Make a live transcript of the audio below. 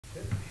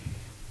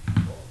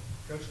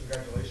Coach,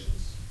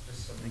 congratulations.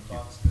 Just some Thank you.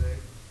 thoughts today.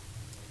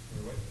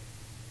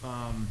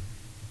 I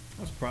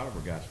was proud of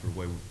our guys for the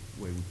way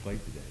we played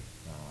today.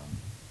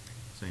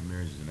 St.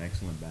 Mary's is an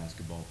excellent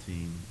basketball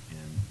team,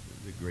 and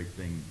the great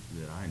thing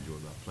that I enjoy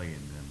about playing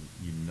them,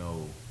 you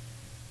know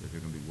that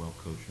they're going to be well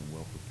coached and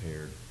well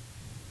prepared.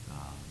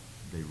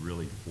 They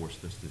really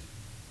forced us to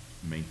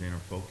maintain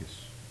our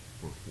focus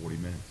for 40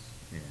 minutes,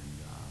 and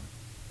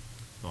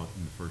thought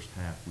in the first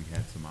half we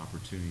had some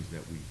opportunities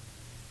that we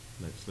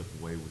let slip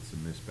away with some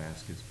missed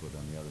baskets, but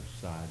on the other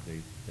side they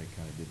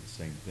kind of did the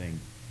same thing.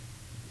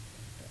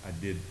 I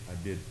did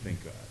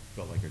think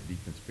felt like our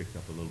defense picked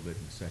up a little bit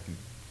in the second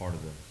part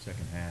of the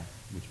second half,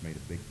 which made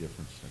a big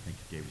difference. I think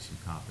it gave us some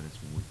confidence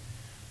when we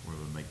were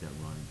able to make that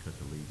run and cut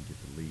the lead and get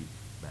the lead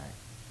back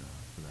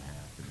for the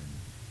half. And then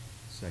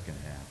second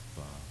half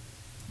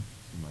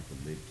seemed like the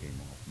lid came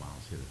off.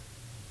 Myles hit a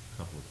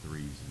couple of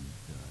threes and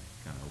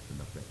kind of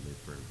opened up that lid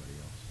for everybody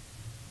else.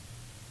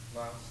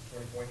 Myles,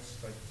 20 points,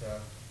 but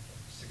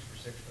 6 for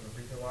 6 from the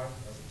free throw line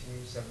as a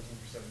team, 17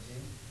 for 17.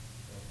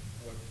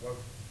 What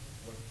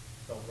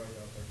felt right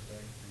out there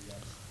today for you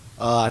guys?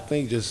 I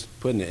think just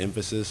putting the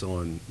emphasis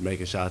on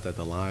making shots at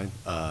the line.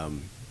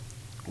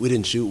 We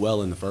didn't shoot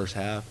well in the first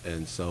half,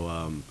 and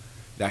so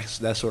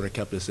that sort of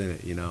kept us in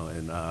it,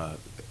 and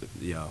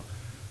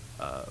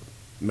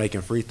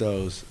making free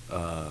throws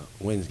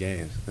wins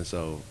games. And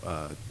so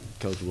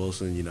Coach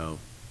Wilson,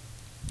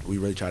 we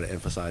really try to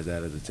emphasize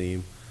that as a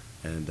team,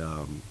 and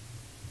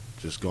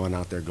just going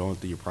out there, going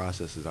through your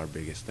process is our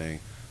biggest thing.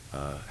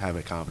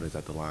 Having confidence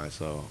at the line.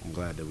 So I'm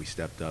glad that we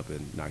stepped up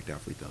and knocked down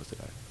free throws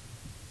today.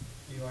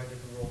 Eli,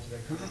 different role today,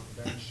 coming off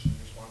the bench, and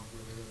responded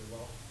really, really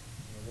well.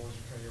 What was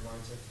your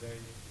mindset today,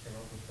 coming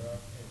up with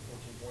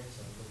 14 points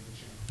and a really good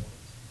shooting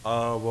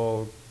performance?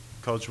 Well,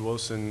 Coach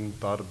Wilson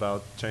thought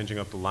about changing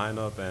up the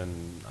lineup,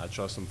 and I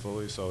trust him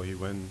fully, so he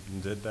went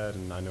and did that,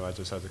 and I knew I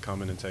just had to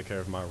come in and take care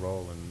of my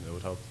role, and it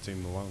would help the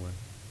team in the long run.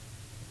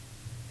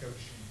 Coach,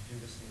 you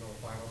do this in the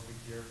finals week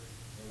here.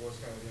 What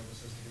was kind of the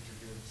emphasis to get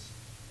your kids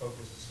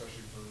focused,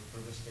 especially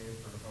for this game,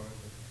 for an opponent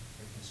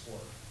that can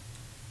score?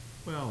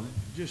 Well,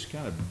 just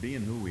kind of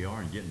being who we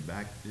are and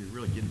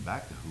really getting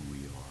back to who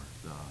we are.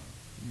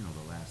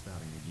 The last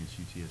outing against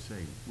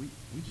UTSA,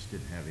 we just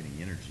didn't have any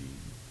energy.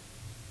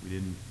 We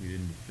didn't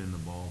defend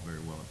the ball very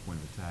well at point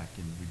of attack,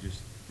 and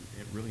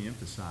it really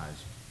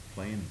emphasized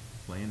playing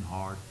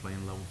hard,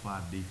 playing level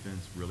 5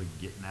 defense, really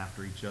getting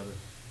after each other.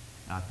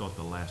 I thought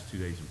the last 2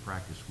 days in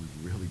practice we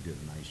really did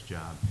a nice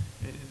job.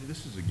 And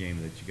this is a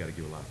game that you got to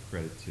give a lot of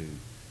credit to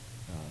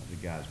the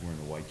guys wearing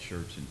the white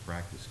shirts in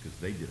practice, because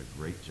they did a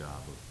great job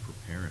of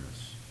preparing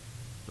us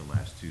the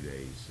last 2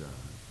 days.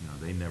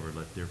 They never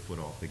let their foot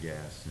off the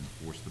gas and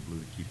forced the blue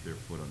to keep their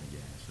foot on the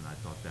gas, and I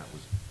thought that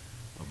was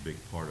a big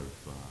part of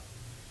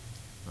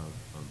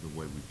the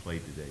way we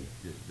played today.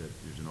 That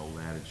there's an old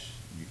adage,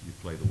 you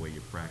play the way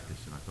you practice,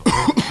 and I thought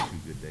we had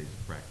 2 good days of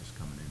practice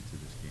coming into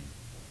this game.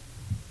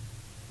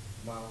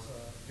 Myles,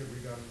 good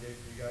rebounding day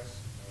for you guys.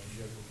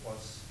 You guys were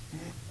plus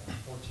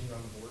 14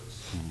 on the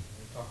boards.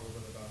 Talk a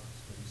little bit about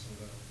maybe some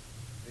of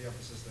the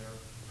emphasis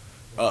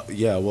there.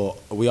 Yeah, well,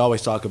 we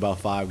always talk about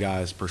 5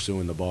 guys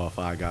pursuing the ball,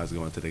 5 guys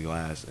going to the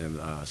glass.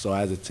 And so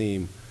as a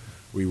team,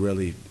 we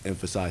really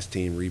emphasize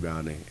team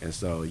rebounding. And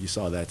so you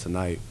saw that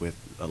tonight with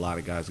a lot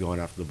of guys going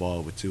after the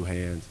ball with 2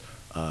 hands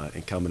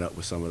and coming up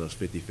with some of those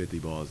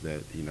 50-50 balls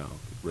that,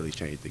 really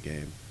changed the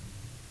game.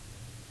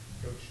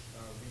 Coach,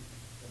 week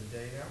and a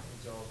day now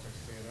until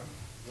Texas A&M.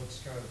 What's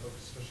kind of the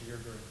focus, especially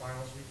here during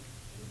finals week,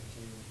 with the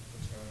team?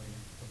 What's kind of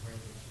the plan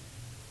for this?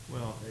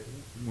 Well,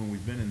 when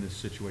we've been in this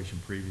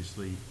situation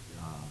previously,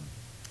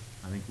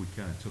 I think we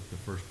kind of took the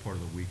first part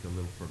of the week a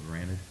little for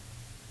granted.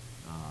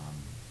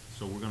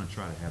 So we're going to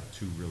try to have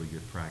 2 really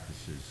good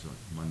practices,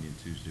 Monday and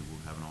Tuesday.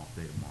 We'll have an off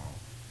day tomorrow.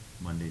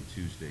 Monday and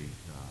Tuesday,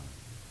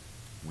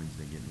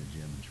 Wednesday get in the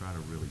gym and try to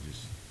really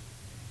just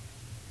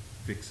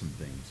fix some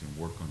things and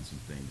work on some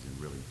things and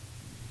really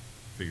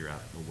figure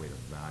out a way to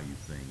value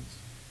things.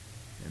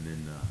 And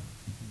then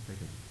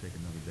take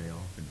another day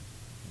off and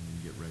then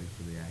get ready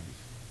for the Aggies.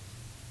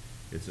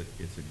 It's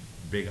a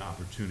big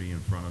opportunity in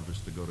front of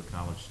us to go to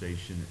College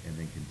Station and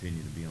then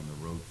continue to be on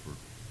the road for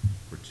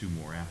 2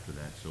 more after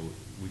that. So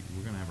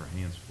we're going to have our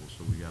hands full.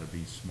 So we got to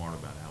be smart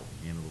about how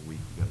we handle the week.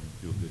 We got to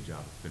do a good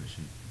job of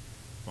finishing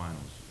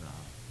finals.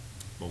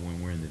 But when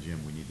we're in the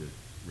gym, we need to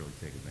really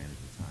take advantage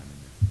of the time in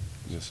there.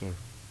 Yes, sir.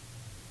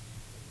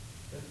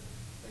 Good.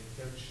 Thank you,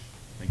 Coach.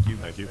 Thank you.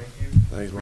 Thank you. Thank you. Thanks,